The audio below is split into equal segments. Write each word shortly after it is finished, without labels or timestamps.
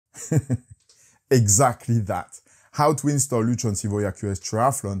Exactly that. How to install Lutron Sivoia QS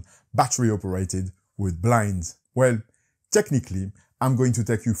Triathlon battery operated with blinds. Well, technically, I'm going to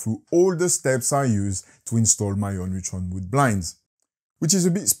take you through all the steps I use to install my own Lutron with blinds, which is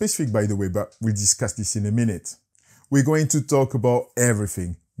a bit specific by the way, but we'll discuss this in a minute. We're going to talk about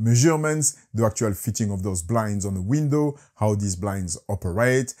everything. Measurements, the actual fitting of those blinds on the window, how these blinds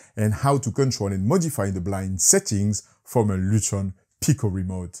operate, and how to control and modify the blind settings from a Lutron Pico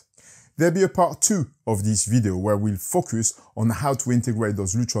Remote. There'll be a part 2 of this video where we'll focus on how to integrate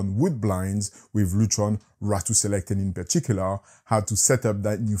those Lutron wood blinds with Lutron RA2 Select, and in particular, how to set up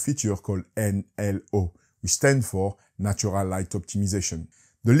that new feature called NLO, which stands for Natural Light Optimization.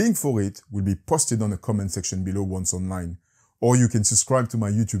 The link for it will be posted on the comment section below once online. Or you can subscribe to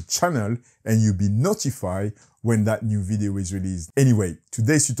my YouTube channel and you'll be notified when that new video is released. Anyway,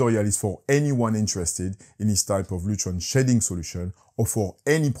 today's tutorial is for anyone interested in this type of Lutron shading solution, or for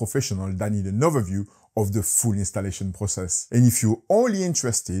any professional that need an overview of the full installation process. And if you're only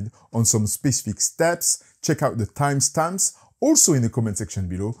interested on some specific steps, check out the timestamps also in the comment section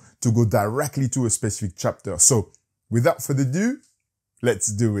below to go directly to a specific chapter. So without further ado,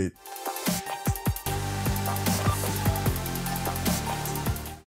 let's do it.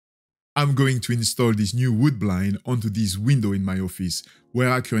 I'm going to install this new wood blind onto this window in my office, where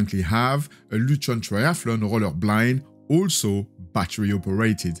I currently have a Lutron Triathlon roller blind, also battery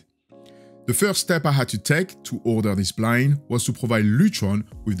operated. The first step I had to take to order this blind was to provide Lutron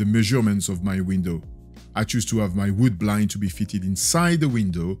with the measurements of my window. I choose to have my wood blind to be fitted inside the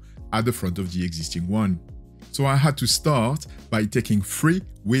window at the front of the existing one. So I had to start by taking 3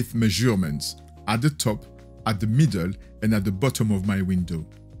 width measurements at the top, at the middle, and at the bottom of my window.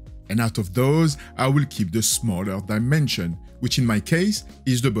 And out of those, I will keep the smaller dimension, which in my case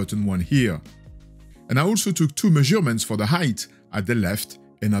is the bottom one here. And I also took 2 measurements for the height at the left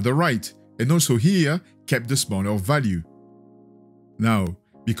and at the right, and also here kept the smaller value. Now,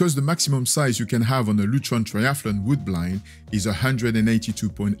 because the maximum size you can have on a Lutron Triathlon wood blind is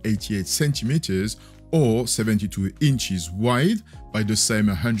 182.88 centimeters or 72 inches wide by the same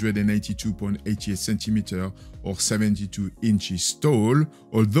 182.88 centimeter or 72 inches tall,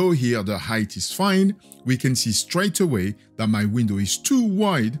 although here the height is fine, we can see straight away that my window is too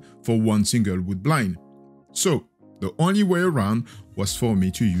wide for one single wood blind. So the only way around was for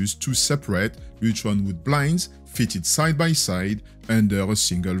me to use 2 separate Lutron wood blinds fitted side by side under a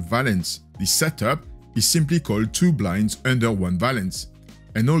single valance. This setup is simply called 2 blinds under 1 valance.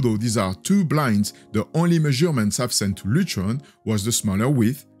 And although these are 2 blinds, the only measurements I've sent to Lutron was the smaller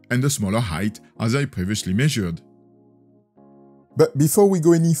width and the smaller height as I previously measured. But before we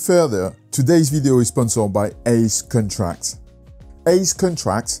go any further, today's video is sponsored by Ace Contracts. Ace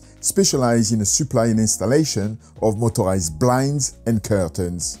Contracts specialize in the supply and installation of motorized blinds and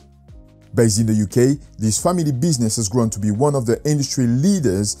curtains. Based in the UK, this family business has grown to be one of the industry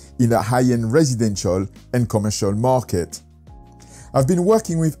leaders in the high-end residential and commercial market. I've been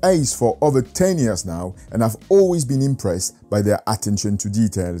working with Ace for over 10 years now, and I've always been impressed by their attention to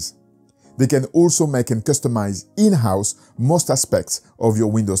details. They can also make and customize in-house most aspects of your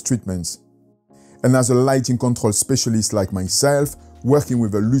Windows treatments. And as a lighting control specialist like myself, working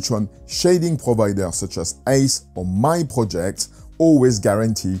with a Lutron shading provider such as Ace or my projects always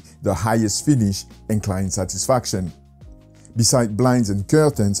guarantee the highest finish and client satisfaction. Besides blinds and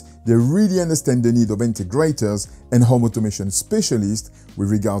curtains, they really understand the need of integrators and home automation specialists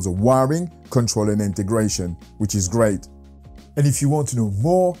with regards to wiring, control and integration, which is great. And if you want to know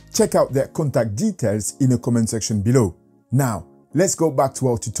more, check out their contact details in the comment section below. Now, let's go back to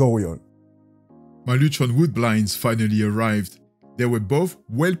our tutorial. My Lutron wood blinds finally arrived. They were both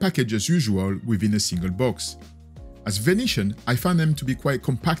well packaged as usual within a single box. As Venetian, I found them to be quite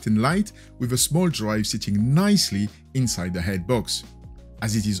compact and light, with a small drive sitting nicely inside the head box,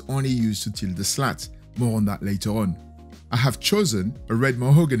 as it is only used to tilt the slats. More on that later on. I have chosen a red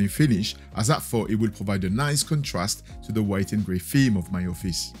mahogany finish as I thought it will provide a nice contrast to the white and grey theme of my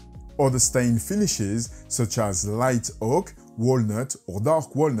office. Other stain finishes such as light oak, walnut or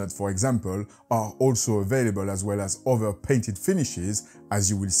dark walnut for example are also available, as well as other painted finishes as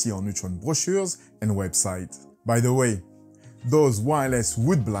you will see on Lutron brochures and website. By the way, those wireless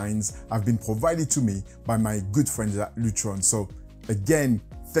wood blinds have been provided to me by my good friends at Lutron, so again,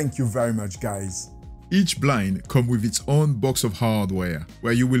 thank you very much guys. Each blind comes with its own box of hardware,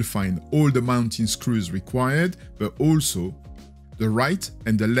 where you will find all the mounting screws required, but also the right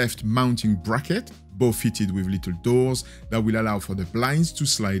and the left mounting bracket, both fitted with little doors that will allow for the blinds to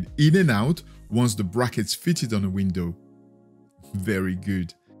slide in and out once the bracket's fitted on a window. Very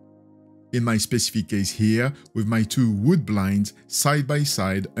good. In my specific case here, with my two wood blinds side by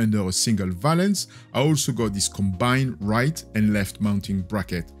side under a single valance, I also got this combined right and left mounting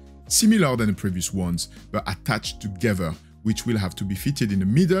bracket, similar than the previous ones, but attached together, which will have to be fitted in the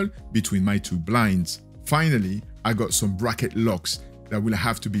middle between my two blinds. Finally, I got some bracket locks that will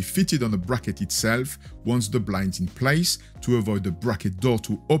have to be fitted on the bracket itself once the blind's in place to avoid the bracket door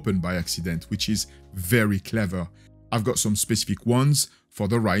to open by accident, which is very clever. I've got some specific ones for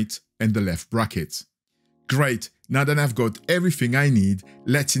the right and the left bracket. Great, now that I've got everything I need,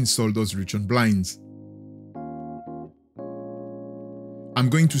 let's install those Lutron blinds. I'm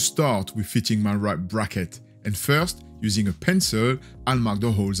going to start with fitting my right bracket, and first, using a pencil, I'll mark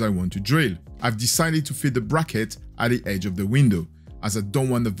the holes I want to drill. I've decided to fit the bracket at the edge of the window, as I don't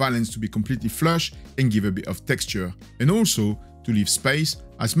want the valance to be completely flush and give a bit of texture, and also to leave space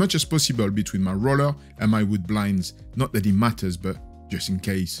as much as possible between my roller and my wood blinds, not that it matters, but just in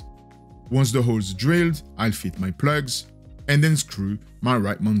case. Once the hole's drilled, I'll fit my plugs and then screw my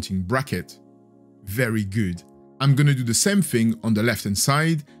right mounting bracket. Very good. I'm gonna do the same thing on the left hand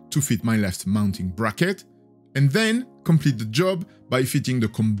side to fit my left mounting bracket, and then complete the job by fitting the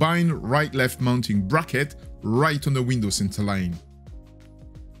combined right-left mounting bracket right on the window center line.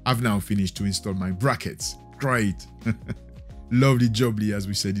 I've now finished to install my brackets. Great. Lovely jubbly, as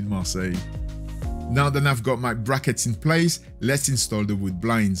we said in Marseille. Now that I've got my brackets in place, let's install the wood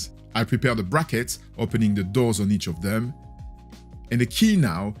blinds. I prepare the brackets, opening the doors on each of them. And the key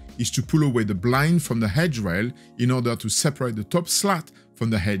now is to pull away the blind from the headrail in order to separate the top slat from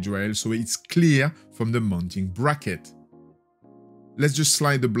the headrail so it's clear from the mounting bracket. Let's just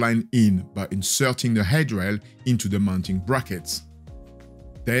slide the blind in by inserting the headrail into the mounting brackets.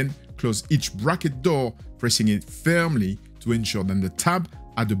 Then close each bracket door, pressing it firmly to ensure that the tab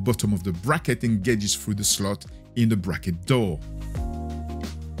at the bottom of the bracket engages through the slot in the bracket door.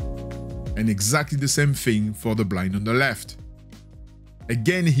 And exactly the same thing for the blind on the left.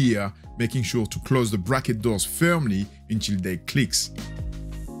 Again here, making sure to close the bracket doors firmly until they clicks.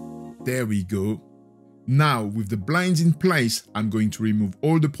 There we go. Now with the blinds in place, I'm going to remove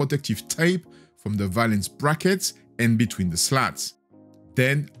all the protective tape from the valance brackets and between the slats.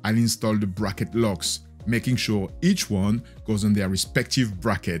 Then I'll install the bracket locks, making sure each one goes on their respective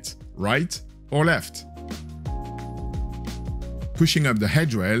bracket, right or left. Pushing up the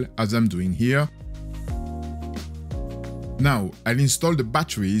headrail as I'm doing here. Now I'll install the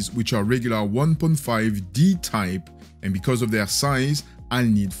batteries, which are regular 1.5D type, and because of their size, I'll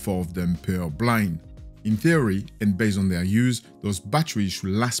need 4 of them per blind. In theory, and based on their use, those batteries should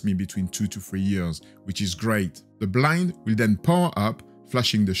last me between 2 to 3 years, which is great. The blind will then power up,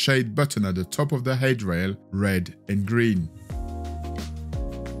 flashing the shade button at the top of the headrail, red and green.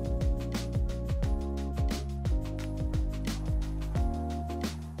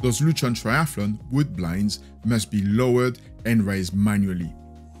 Those Lutron Triathlon wood blinds must be lowered and raised manually.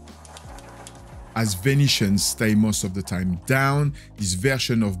 As Venetians stay most of the time down, this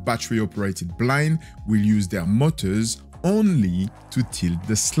version of battery-operated blind will use their motors only to tilt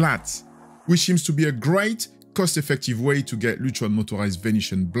the slats, which seems to be a great, cost-effective way to get Lutron motorized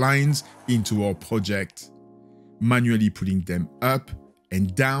Venetian blinds into our project. Manually putting them up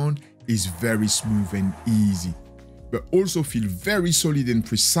and down is very smooth and easy, but also feel very solid and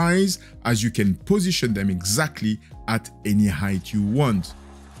precise as you can position them exactly at any height you want.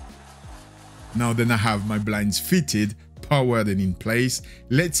 Now that I have my blinds fitted, powered and in place,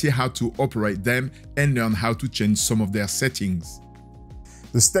 let's see how to operate them and learn how to change some of their settings.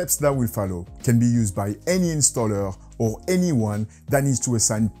 The steps that will follow can be used by any installer or anyone that needs to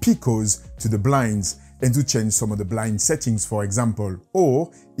assign picos to the blinds and to change some of the blind settings, for example, or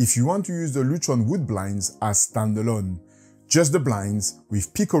if you want to use the Lutron wood blinds as standalone, just the blinds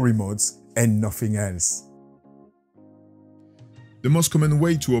with Pico remotes and nothing else. The most common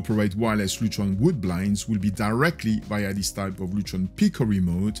way to operate wireless Lutron wood blinds will be directly via this type of Lutron Pico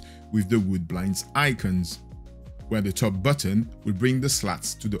remote with the wood blinds icons, where the top button will bring the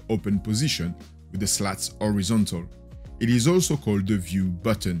slats to the open position with the slats horizontal. It is also called the view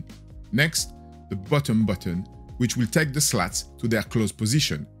button. Next, the bottom button, which will take the slats to their closed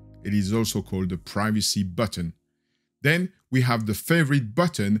position. It is also called the privacy button. Then we have the favorite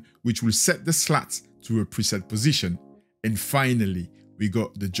button, which will set the slats to a preset position. And finally, we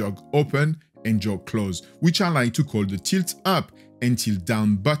got the jog open and jog close, which I like to call the tilt up and tilt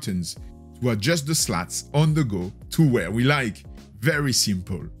down buttons, to adjust the slats on the go to where we like. Very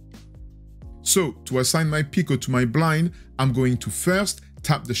simple. So to assign my Pico to my blind, I'm going to first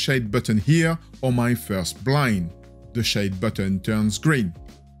tap the shade button here on my first blind. The shade button turns green.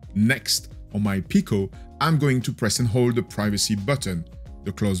 Next, on my Pico, I'm going to press and hold the privacy button,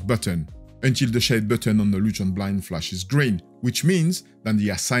 the close button. until the shade button on the Lutron blind flashes green, which means that the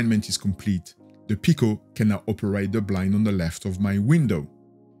assignment is complete. The Pico can now operate the blind on the left of my window.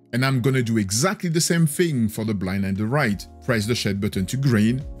 And I'm gonna do exactly the same thing for the blind on the right. Press the shade button to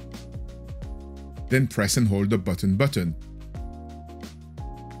green, then press and hold the button.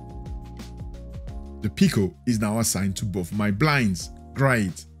 The Pico is now assigned to both my blinds.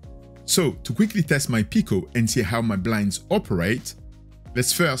 Great. So to quickly test my Pico and see how my blinds operate,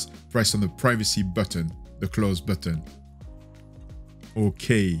 let's first press on the privacy button, the close button.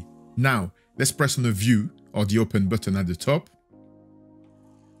 Okay, now let's press on the view or the open button at the top.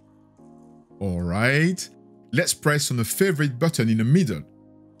 Alright, let's press on the favorite button in the middle.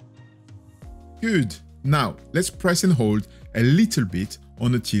 Good. Now let's press and hold a little bit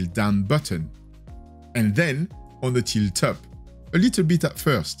on the tilt down button. And then on the tilt up, a little bit at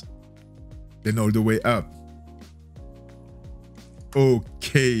first, then all the way up.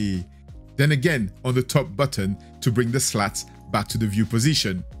 Okay, then again on the top button to bring the slats back to the view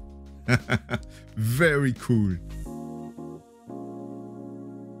position. Very cool.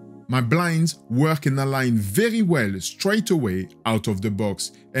 My blinds work and align very well straight away out of the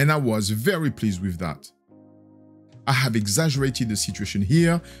box, and I was very pleased with that. I have exaggerated the situation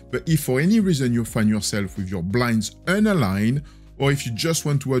here, but if for any reason you find yourself with your blinds unaligned, or if you just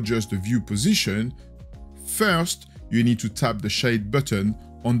want to adjust the view position, first you need to tap the shade button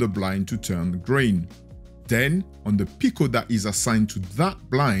on the blind to turn green. Then, on the Pico that is assigned to that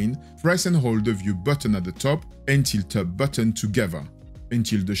blind, press and hold the view button at the top and tilt up button together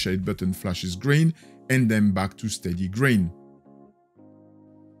until the shade button flashes green and then back to steady green.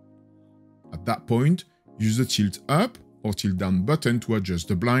 At that point, use the tilt up or tilt down button to adjust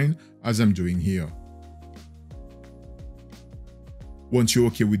the blind, as I'm doing here. Once you're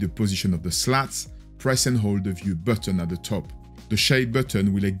okay with the position of the slats, press and hold the view button at the top. The shade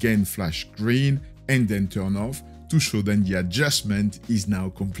button will again flash green and then turn off to show that the adjustment is now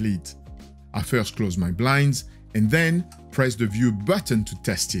complete. I first close my blinds and then press the view button to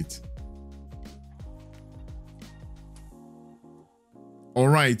test it.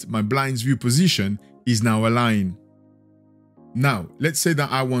 Alright, my blind's view position is now aligned. Now, let's say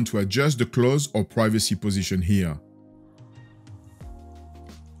that I want to adjust the close or privacy position here.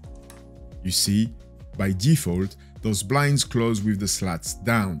 You see, by default, those blinds close with the slats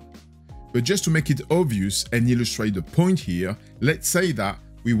down. But just to make it obvious and illustrate the point here, let's say that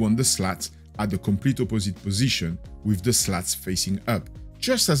we want the slats at the complete opposite position with the slats facing up,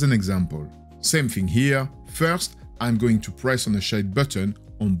 just as an example. Same thing here. First, I'm going to press on the shade button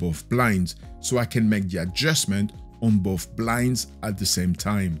on both blinds so I can make the adjustment on both blinds at the same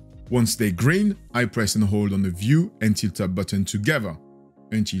time. Once they're green, I press and hold on the view and tilt up button together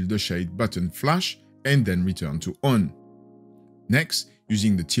until the shade button flash and then return to on. Next,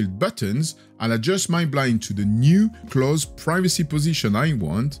 using the tilt buttons, I'll adjust my blind to the new close privacy position I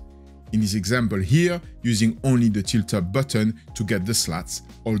want. In this example here, using only the tilt up button to get the slats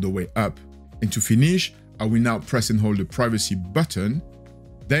all the way up. And to finish, I will now press and hold the privacy button.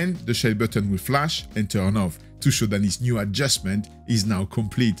 Then the shade button will flash and turn off to show that this new adjustment is now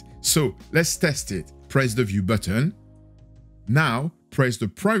complete. So let's test it. Press the view button. Now press the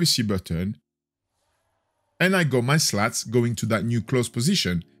privacy button. And I got my slats going to that new close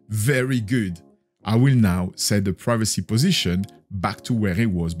position. Very good. I will now set the privacy position back to where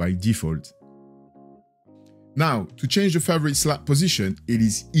it was by default. Now, to change the favorite slat position, it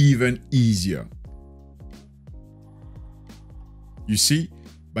is even easier. You see,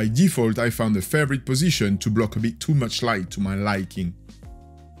 by default, I found the favorite position to block a bit too much light to my liking.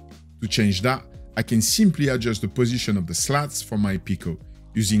 To change that, I can simply adjust the position of the slats for my Pico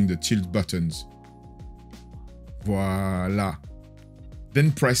using the tilt buttons. Voila.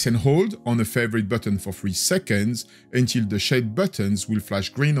 Then press and hold on the favorite button for 3 seconds until the shade buttons will flash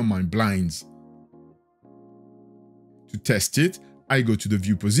green on my blinds. To test it, I go to the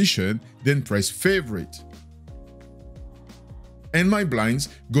view position, then press favorite. And my blinds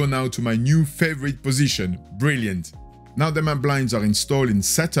go now to my new favorite position. Brilliant. Now that my blinds are installed and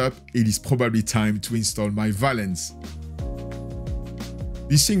set up, it is probably time to install my valance.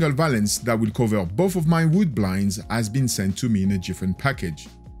 This single valance that will cover both of my wood blinds has been sent to me in a different package.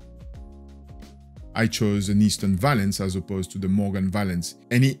 I chose an Eastern valance as opposed to the Morgan valance,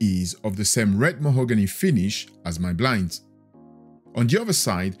 and it is of the same red mahogany finish as my blinds. On the other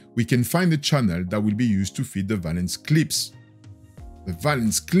side, we can find the channel that will be used to fit the valance clips. The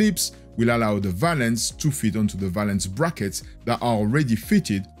valance clips will allow the valance to fit onto the valance brackets that are already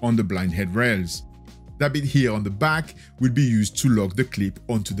fitted on the blind head rails. That bit here on the back will be used to lock the clip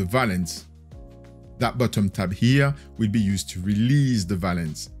onto the valance. That bottom tab here will be used to release the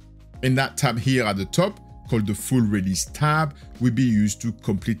valance. And that tab here at the top, called the full release tab, will be used to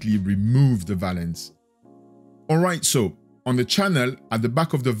completely remove the valance. Alright, so on the channel, at the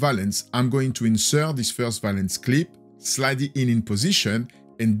back of the valance, I'm going to insert this first valance clip, slide it in position,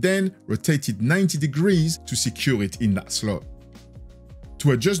 and then rotate it 90 degrees to secure it in that slot.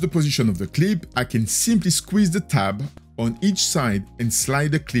 To adjust the position of the clip, I can simply squeeze the tab on each side and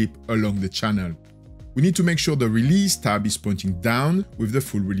slide the clip along the channel. We need to make sure the release tab is pointing down with the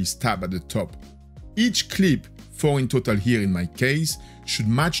full release tab at the top. Each clip, 4 in total here in my case, should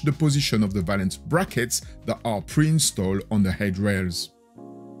match the position of the valance brackets that are pre-installed on the head rails.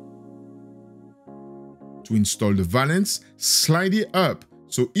 To install the valance, slide it up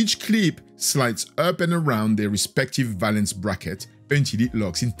so each clip slides up and around their respective valance bracket until it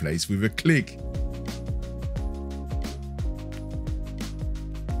locks in place with a click.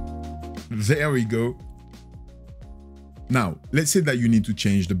 There we go. Now, let's say that you need to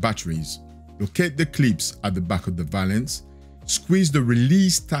change the batteries. Locate the clips at the back of the valance, squeeze the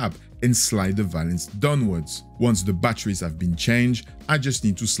release tab and slide the valance downwards. Once the batteries have been changed, I just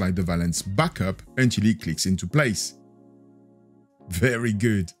need to slide the valance back up until it clicks into place. Very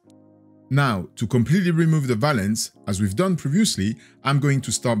good. Now, to completely remove the valance, as we've done previously, I'm going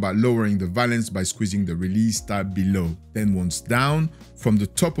to start by lowering the valance by squeezing the release tab below. Then once down, from the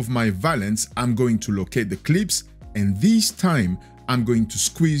top of my valance, I'm going to locate the clips, and this time, I'm going to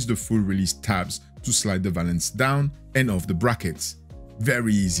squeeze the full release tabs to slide the valance down and off the brackets.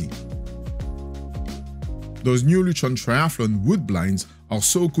 Very easy. Those new Lutron Triathlon wood blinds are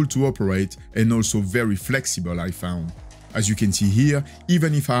so cool to operate and also very flexible, I found. As you can see here,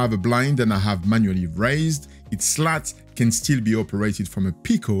 even if I have a blind and I have manually raised, its slats can still be operated from a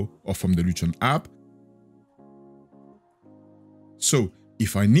Pico or from the Lutron app. So,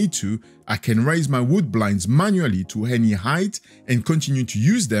 if I need to, I can raise my wood blinds manually to any height and continue to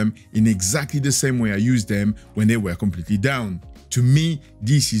use them in exactly the same way I used them when they were completely down. To me,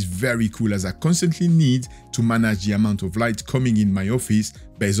 this is very cool as I constantly need to manage the amount of light coming in my office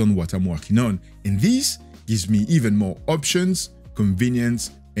based on what I'm working on. And this gives me even more options,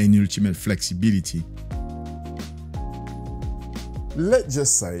 convenience, and ultimate flexibility. Let's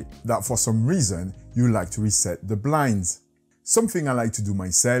just say that for some reason, you like to reset the blinds. Something I like to do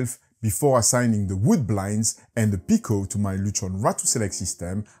myself before assigning the wood blinds and the Pico to my Lutron Select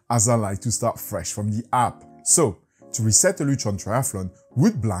system, as I like to start fresh from the app. So, to reset a Lutron Triathlon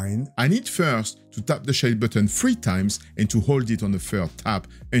wood blind, I need first to tap the shade button 3 times and to hold it on the third tap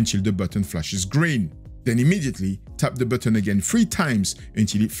until the button flashes green. Then immediately tap the button again 3 times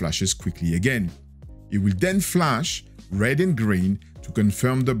until it flashes quickly again. It will then flash red and green to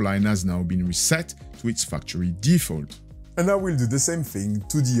confirm the blind has now been reset to its factory default. And I will do the same thing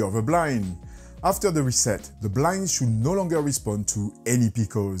to the other blind. After the reset, the blinds should no longer respond to any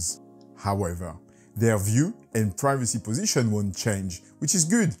Picos. However, their view and privacy position won't change, which is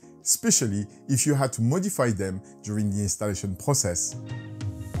good, especially if you had to modify them during the installation process.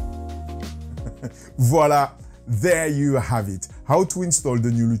 Voila, there you have it, how to install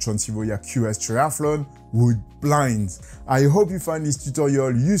the new Lutron Sivoia QS Triathlon wood blinds. I hope you find this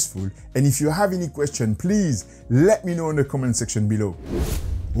tutorial useful, and if you have any question, please let me know in the comment section below.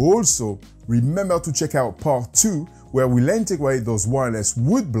 Also, remember to check out part 2 where we'll integrate those wireless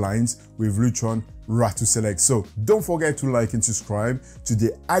wood blinds with Lutron Select. So don't forget to like and subscribe to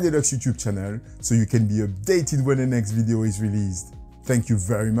the Adelux YouTube channel so you can be updated when the next video is released. Thank you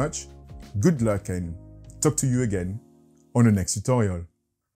very much, good luck, and talk to you again on the next tutorial.